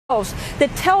that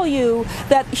tell you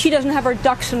that she doesn't have her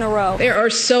ducks in a row. There are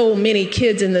so many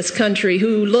kids in this country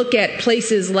who look at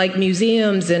places like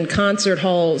museums and concert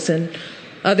halls and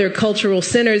other cultural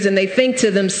centers, and they think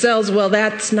to themselves, well,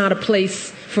 that's not a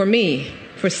place for me,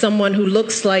 for someone who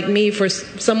looks like me, for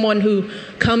someone who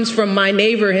comes from my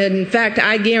neighborhood. In fact,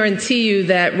 I guarantee you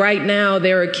that right now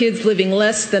there are kids living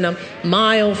less than a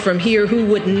mile from here who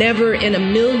would never in a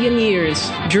million years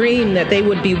dream that they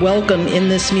would be welcome in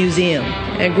this museum.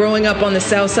 And growing up on the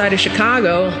south side of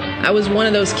Chicago, I was one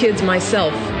of those kids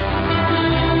myself.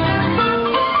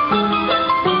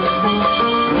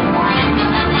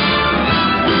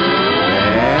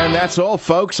 And that's all,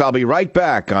 folks. I'll be right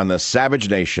back on the Savage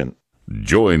Nation.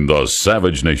 Join the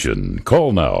Savage Nation.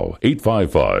 Call now,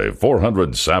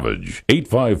 855-400-SAVAGE,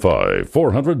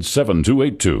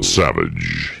 855-400-7282.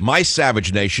 Savage. My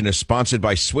Savage Nation is sponsored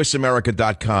by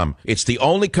SwissAmerica.com. It's the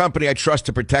only company I trust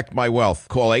to protect my wealth.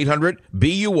 Call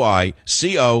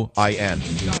 800-BUI-COIN.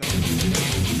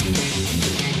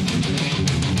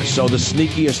 So the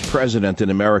sneakiest president in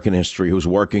American history, who's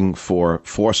working for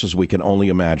forces we can only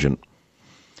imagine,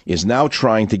 is now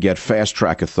trying to get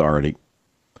fast-track authority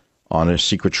on a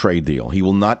secret trade deal. He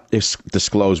will not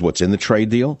disclose what's in the trade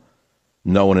deal.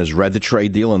 No one has read the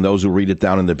trade deal, and those who read it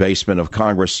down in the basement of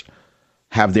Congress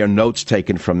have their notes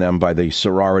taken from them by the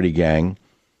sorority gang,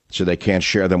 so they can't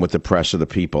share them with the press or the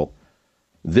people.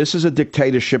 This is a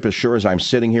dictatorship. As sure as I'm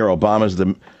sitting here, Obama's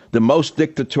the most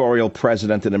dictatorial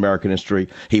president in American history.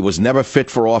 He was never fit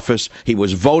for office. He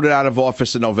was voted out of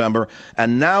office in November,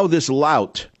 and now this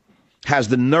lout has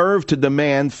the nerve to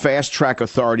demand fast-track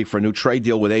authority for a new trade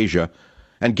deal with Asia.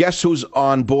 And guess who's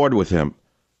on board with him?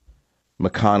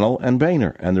 McConnell and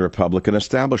Boehner and the Republican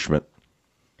establishment.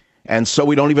 And so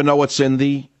we don't even know what's in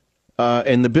the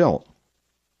bill.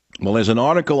 Well, there's an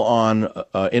article on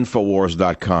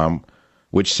Infowars.com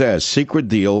which says secret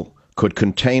deal could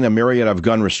contain a myriad of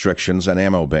gun restrictions and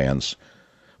ammo bans.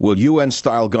 Will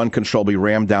UN-style gun control be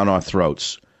rammed down our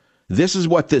throats? This is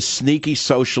what this sneaky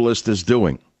socialist is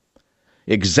doing.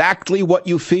 Exactly what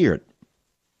you feared.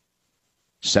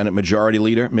 Senate Majority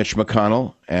Leader Mitch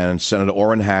McConnell and Senator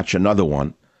Orrin Hatch, another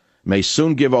one, may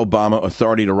soon give Obama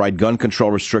authority to write gun control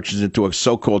restrictions into a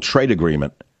so-called trade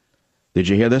agreement. Did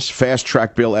you hear this? Fast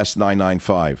Track Bill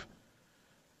S-995.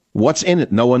 What's in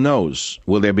it? No one knows.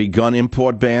 Will there be gun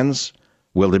import bans?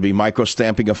 Will there be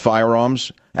micro-stamping of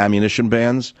firearms, ammunition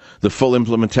bans, the full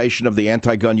implementation of the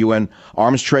anti-gun UN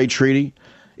arms trade treaty,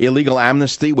 illegal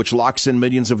amnesty, which locks in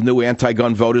millions of new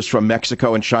anti-gun voters from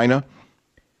Mexico and China?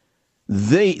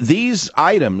 These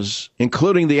items,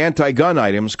 including the anti-gun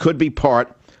items, could be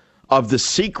part of the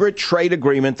secret trade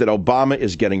agreement that Obama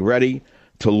is getting ready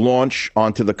to launch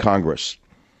onto the Congress.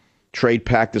 Trade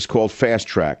pact is called Fast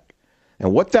Track.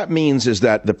 And what that means is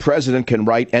that the president can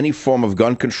write any form of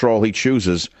gun control he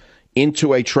chooses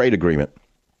into a trade agreement.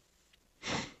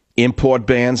 Import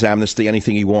bans, amnesty,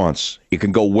 anything he wants. It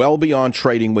can go well beyond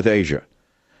trading with Asia.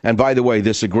 And by the way,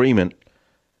 this agreement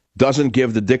doesn't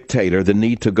give the dictator the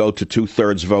need to go to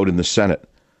 2/3 vote in the Senate.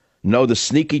 No, the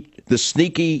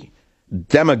sneaky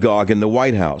demagogue in the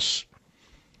White House.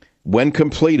 When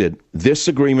completed, this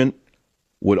agreement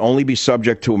would only be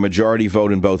subject to a majority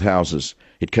vote in both houses.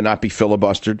 It cannot be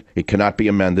filibustered. It cannot be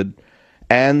amended.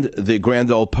 And the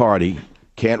grand old party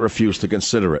can't refuse to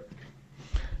consider it.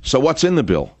 So what's in the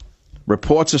bill?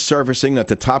 Reports are surfacing that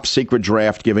the top secret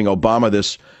draft giving Obama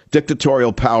this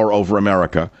dictatorial power over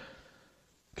America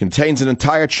contains an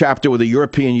entire chapter with a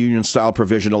European Union-style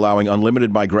provision allowing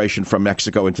unlimited migration from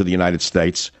Mexico into the United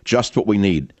States, just what we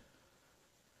need.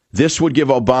 This would give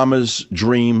Obama's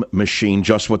dream machine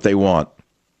just what they want.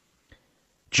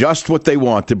 Just what they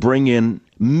want, to bring in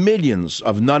millions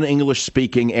of non-English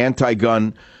speaking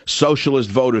anti-gun socialist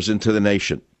voters into the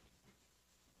nation.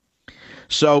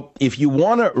 So if you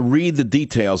want to read the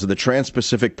details of the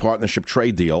Trans-Pacific Partnership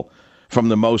trade deal from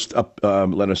the most,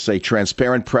 let us say,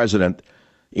 transparent president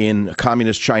in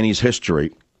communist Chinese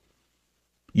history,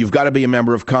 you've got to be a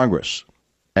member of Congress,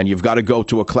 and you've got to go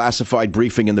to a classified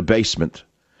briefing in the basement,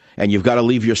 and you've got to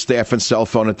leave your staff and cell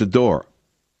phone at the door.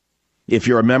 If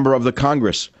you're a member of the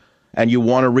Congress and you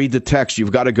want to read the text,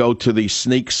 you've got to go to the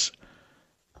sneaks,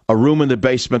 a room in the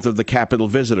basement of the Capitol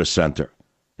Visitor Center,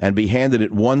 and be handed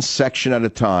it one section at a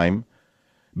time,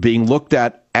 being looked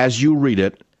at as you read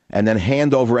it, and then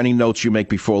hand over any notes you make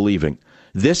before leaving.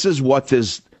 This is what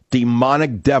this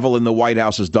demonic devil in the White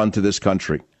House has done to this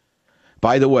country.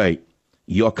 By the way,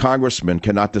 your congressman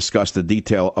cannot discuss the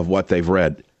detail of what they've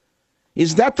read.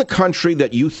 Is that the country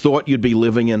that you thought you'd be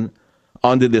living in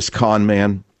under this con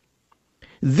man?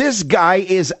 This guy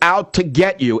is out to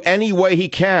get you any way he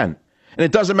can. And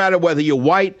it doesn't matter whether you're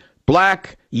white,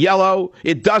 black, yellow.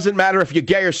 It doesn't matter if you're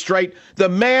gay or straight. The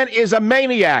man is a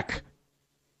maniac.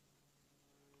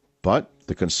 But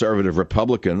the conservative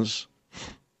Republicans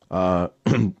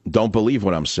don't believe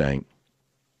what I'm saying.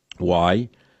 Why?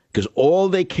 Because all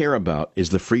they care about is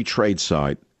the free trade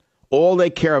side. All they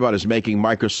care about is making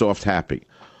Microsoft happy.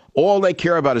 All they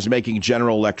care about is making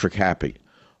General Electric happy.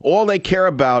 All they care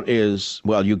about is,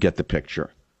 well, you get the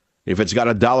picture. If it's got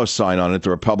a dollar sign on it, the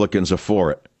Republicans are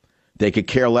for it. They could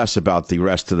care less about the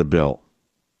rest of the bill.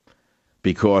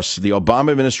 Because the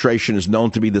Obama administration is known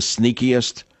to be the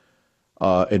sneakiest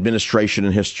administration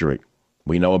in history.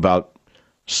 We know about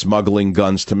smuggling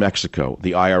guns to Mexico,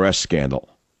 the IRS scandal.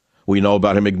 We know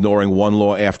about him ignoring one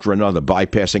law after another,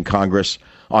 bypassing Congress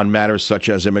on matters such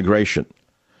as immigration,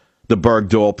 the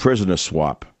Bergdahl prisoner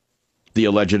swap, the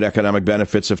alleged economic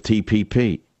benefits of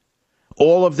TPP.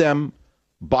 All of them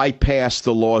bypass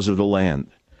the laws of the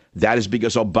land. That is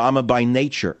because Obama, by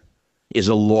nature, is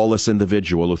a lawless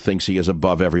individual who thinks he is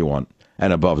above everyone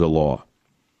and above the law.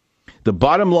 The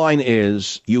bottom line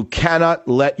is you cannot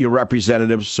let your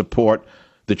representatives support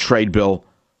the trade bill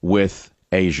with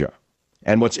Asia.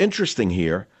 And what's interesting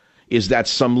here is that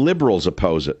some liberals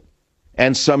oppose it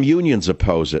and some unions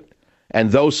oppose it.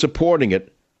 And those supporting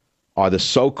it are the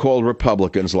so-called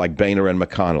Republicans like Boehner and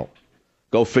McConnell.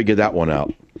 Go figure that one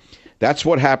out. That's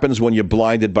what happens when you're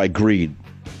blinded by greed.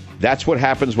 That's what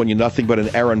happens when you're nothing but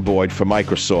an errand boy for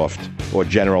Microsoft or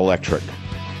General Electric.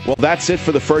 Well, that's it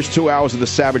for the first 2 hours of the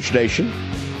Savage Nation.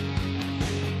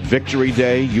 Victory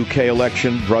Day, UK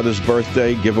election, brother's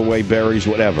birthday, giveaway berries,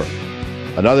 whatever.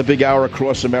 Another big hour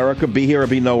across America. Be here or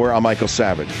be nowhere. I'm Michael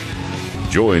Savage.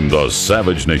 Join the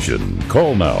Savage Nation.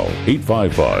 Call now,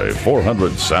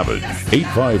 855-400-SAVAGE,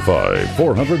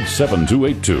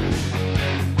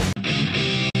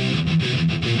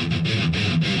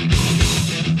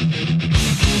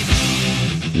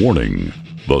 855-400-7282. Warning.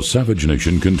 The Savage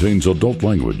Nation contains adult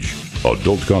language,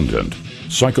 adult content,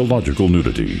 psychological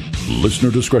nudity.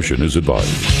 Listener discretion is advised.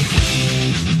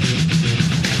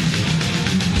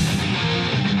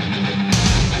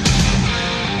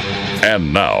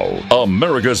 And now,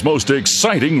 America's most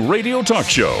exciting radio talk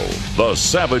show, The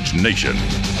Savage Nation,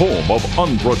 home of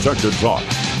unprotected talk,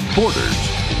 borders,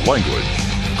 language,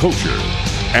 culture.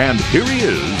 And here he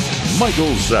is,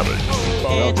 Michael Savage.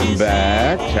 Welcome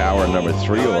back to hour number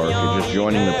 3, or if you're just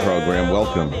joining the program,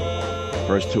 welcome.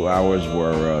 First 2 hours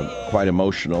were quite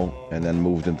emotional and then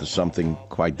moved into something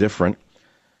quite different,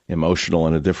 emotional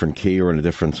in a different key or in a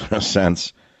different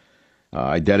sense.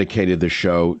 I dedicated the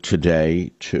show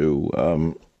today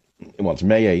to, it's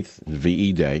May 8th,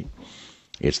 VE Day.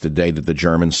 It's the day that the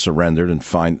Germans surrendered and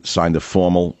signed a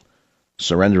formal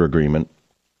surrender agreement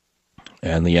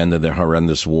and the end of their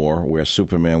horrendous war where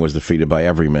Superman was defeated by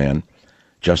every man,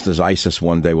 just as ISIS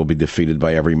one day will be defeated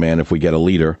by every man if we get a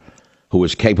leader who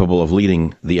is capable of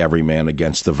leading the everyman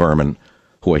against the vermin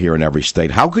who are here in every state.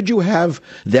 How could you have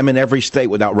them in every state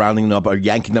without rounding them up or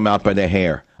yanking them out by their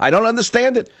hair? I don't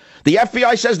understand it. The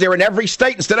FBI says they're in every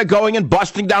state instead of going and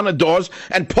busting down the doors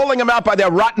and pulling them out by their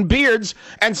rotten beards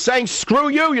and saying, screw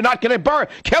you, you're not going to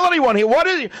kill anyone here. What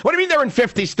do you mean they're in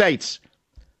 50 states?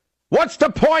 What's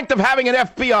the point of having an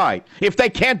FBI if they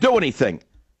can't do anything?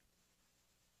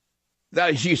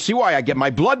 You see why I get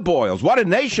my blood boils. What a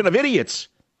nation of idiots.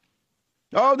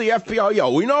 Oh, the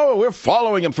FBI, we know we're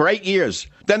following him for 8 years.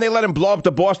 Then they let him blow up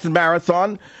the Boston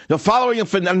Marathon. They're following him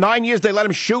for 9 years. They let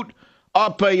him shoot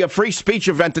up a free speech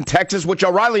event in Texas, which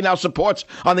O'Reilly now supports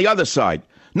on the other side.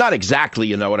 Not exactly,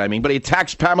 you know what I mean, but he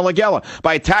attacks Pamela Geller.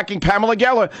 By attacking Pamela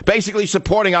Geller, basically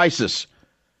supporting ISIS.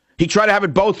 He tried to have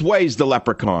it both ways, the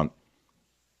leprechaun.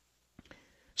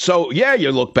 So, yeah,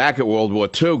 you look back at World War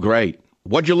II, great.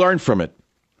 What'd you learn from it?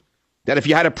 That if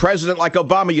you had a president like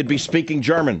Obama, you'd be speaking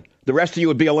German. The rest of you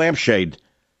would be a lampshade.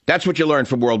 That's what you learned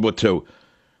from World War II.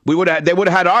 They would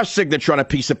have had our signature on a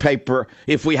piece of paper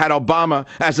if we had Obama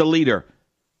as a leader.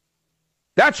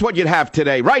 That's what you'd have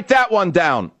today. Write that one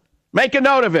down. Make a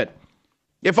note of it.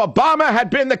 If Obama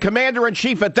had been the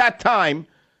commander-in-chief at that time,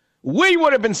 we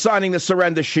would have been signing the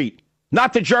surrender sheet,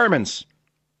 not the Germans.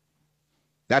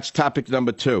 That's topic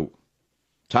number 2.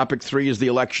 Topic 3 is the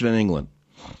election in England.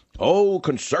 Oh,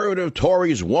 conservative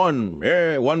Tories won.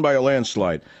 Yeah, won by a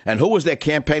landslide. And who was their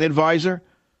campaign advisor?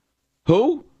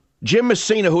 Who? Jim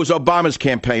Messina, who's Obama's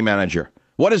campaign manager.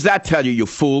 What does that tell you, you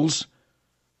fools?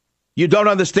 You don't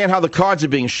understand how the cards are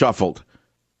being shuffled.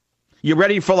 You're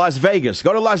ready for Las Vegas.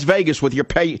 Go to Las Vegas with your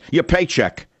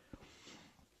paycheck.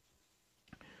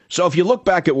 So if you look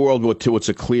back at World War II, it's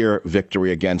a clear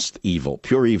victory against evil,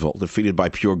 pure evil, defeated by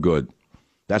pure good.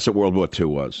 That's what World War II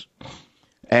was.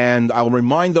 And I'll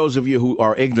remind those of you who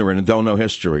are ignorant and don't know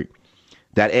history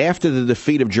that after the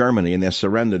defeat of Germany and their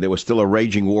surrender, there was still a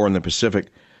raging war in the Pacific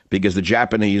because the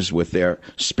Japanese, with their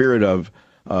spirit of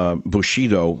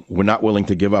Bushido, were not willing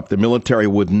to give up. The military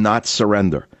would not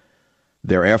surrender.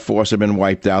 Their Air Force had been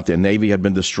wiped out. Their Navy had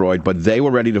been destroyed. But they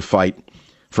were ready to fight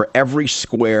for every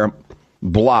square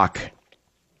block,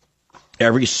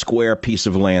 every square piece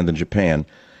of land in Japan.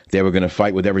 They were going to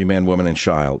fight with every man, woman, and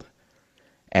child.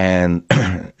 And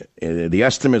the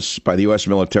estimates by the U.S.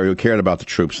 military, who cared about the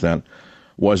troops then,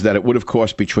 was that it would have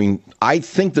cost between, I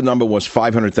think the number was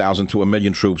 500,000 to 1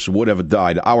 million troops would have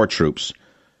died, our troops,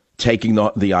 taking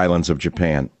the islands of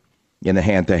Japan in a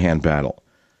hand-to-hand battle.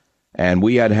 And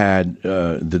we had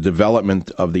the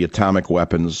development of the atomic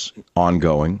weapons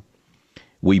ongoing.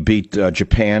 We beat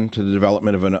Japan to the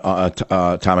development of an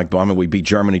atomic bomb, and we beat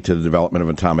Germany to the development of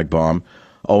an atomic bomb,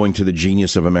 owing to the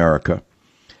genius of America.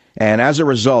 And as a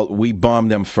result, we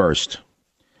bombed them first.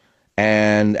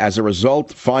 And as a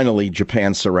result, finally,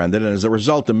 Japan surrendered. And as a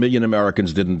result, 1 million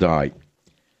Americans didn't die.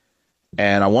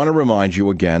 And I want to remind you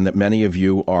again that many of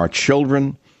you are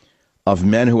children of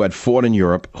men who had fought in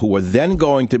Europe, who were then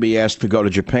going to be asked to go to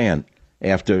Japan.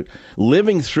 After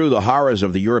living through the horrors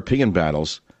of the European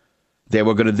battles, they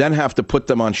were going to then have to put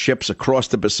them on ships across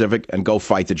the Pacific and go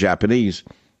fight the Japanese.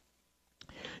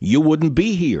 You wouldn't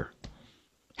be here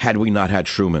had we not had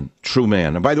Truman.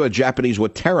 And by the way, the Japanese were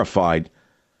terrified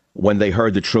when they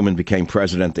heard that Truman became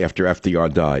president after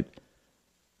FDR died.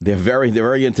 They're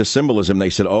very into symbolism. They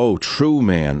said, oh, true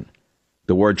man.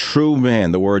 The word true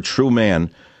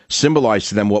man symbolized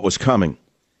to them what was coming.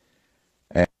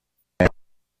 And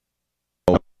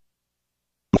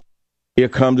here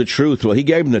come the truth. Well, he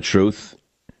gave them the truth.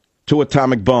 2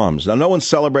 atomic bombs. Now, no one's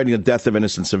celebrating the death of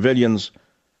innocent civilians.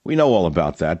 We know all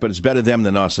about that, but it's better them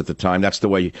than us at the time. That's the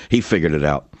way he figured it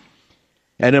out.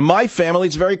 And in my family,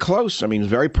 it's very close. I mean, it's a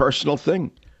very personal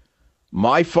thing.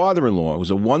 My father-in-law was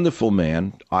a wonderful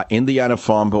man, Indiana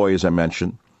farm boy, as I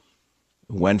mentioned,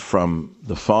 went from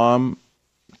the farm,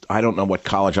 I don't know what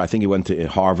college, I think he went to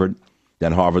Harvard,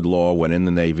 then Harvard Law, went in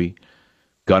the Navy,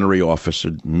 gunnery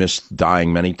officer, missed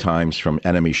dying many times from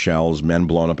enemy shells, men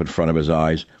blown up in front of his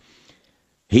eyes.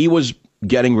 He was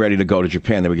getting ready to go to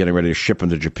Japan. They were getting ready to ship him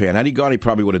to Japan. Had he gone, he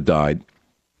probably would have died.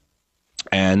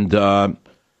 And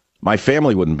my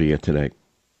family wouldn't be here today.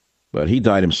 But he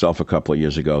died himself a couple of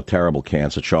years ago. Terrible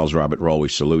cancer. Charles Robert Roll, we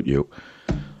salute you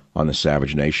on the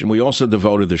Savage Nation. We also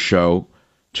devoted the show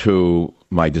to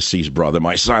my deceased brother,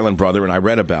 my silent brother, and I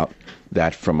read about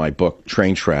that from my book,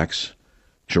 Train Tracks.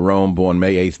 Jerome, born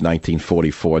May 8th,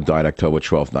 1944, died October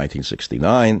 12th,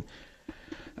 1969.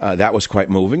 That was quite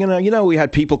moving. And, we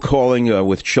had people calling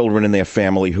with children in their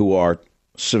family who are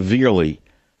severely,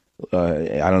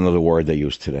 I don't know the word they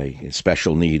use today,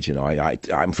 special needs.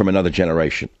 I'm from another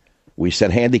generation. We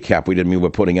said handicap. We didn't mean we're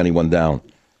putting anyone down.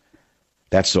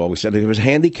 That's all. We said it was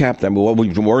handicapped. I mean, we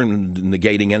weren't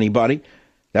negating anybody.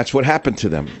 That's what happened to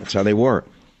them. That's how they were.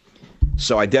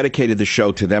 So I dedicated the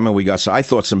show to them, and we got, I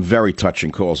thought, some very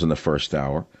touching calls in the first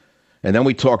hour. And then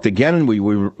we talked again, and we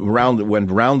went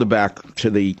round the back to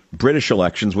the British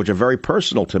elections, which are very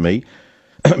personal to me,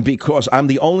 because I'm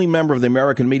the only member of the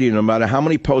American media, no matter how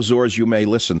many poseurs you may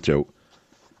listen to,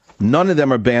 none of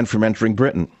them are banned from entering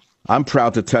Britain. I'm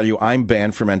proud to tell you I'm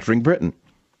banned from entering Britain.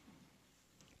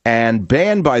 And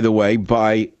banned, by the way,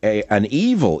 by an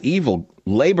evil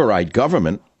Labourite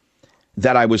government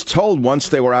that I was told once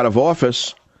they were out of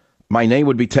office, my name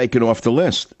would be taken off the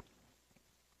list.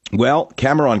 Well,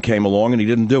 Cameron came along and he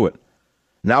didn't do it.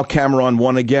 Now Cameron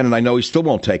won again, and I know he still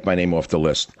won't take my name off the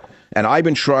list. And I've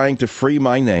been trying to free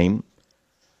my name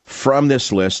from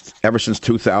this list ever since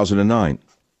 2009.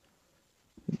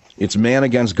 It's man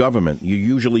against government. You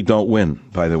usually don't win,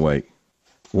 by the way.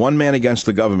 One man against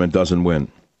the government doesn't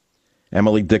win.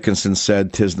 Emily Dickinson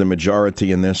said, "'Tis the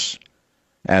majority in this,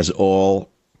 as all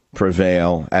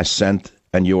prevail, assent,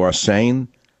 and you are sane.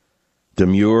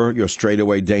 Demure, you're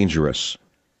straightaway dangerous,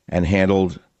 and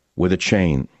handled with a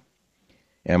chain."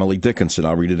 Emily Dickinson,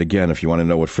 I'll read it again if you want to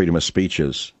know what freedom of speech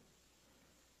is.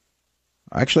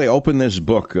 Actually, I opened this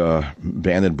book,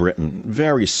 Banned in Britain,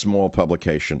 very small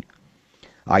publication.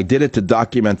 I did it to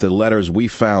document the letters we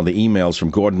found, the emails from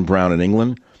Gordon Brown in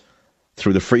England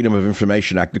through the Freedom of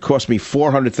Information Act. It cost me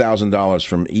 $400,000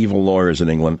 from evil lawyers in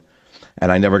England,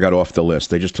 and I never got off the list.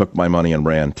 They just took my money and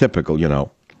ran. Typical,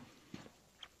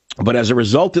 But as a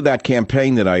result of that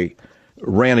campaign that I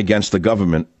ran against the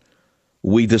government,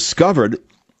 we discovered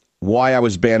why I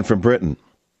was banned from Britain.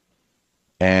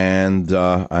 And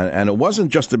it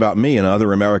wasn't just about me and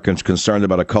other Americans concerned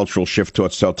about a cultural shift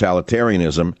towards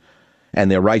totalitarianism and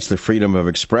their rights to freedom of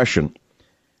expression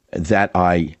that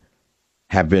I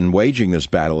have been waging this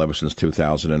battle ever since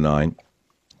 2009.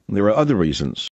 There are other reasons.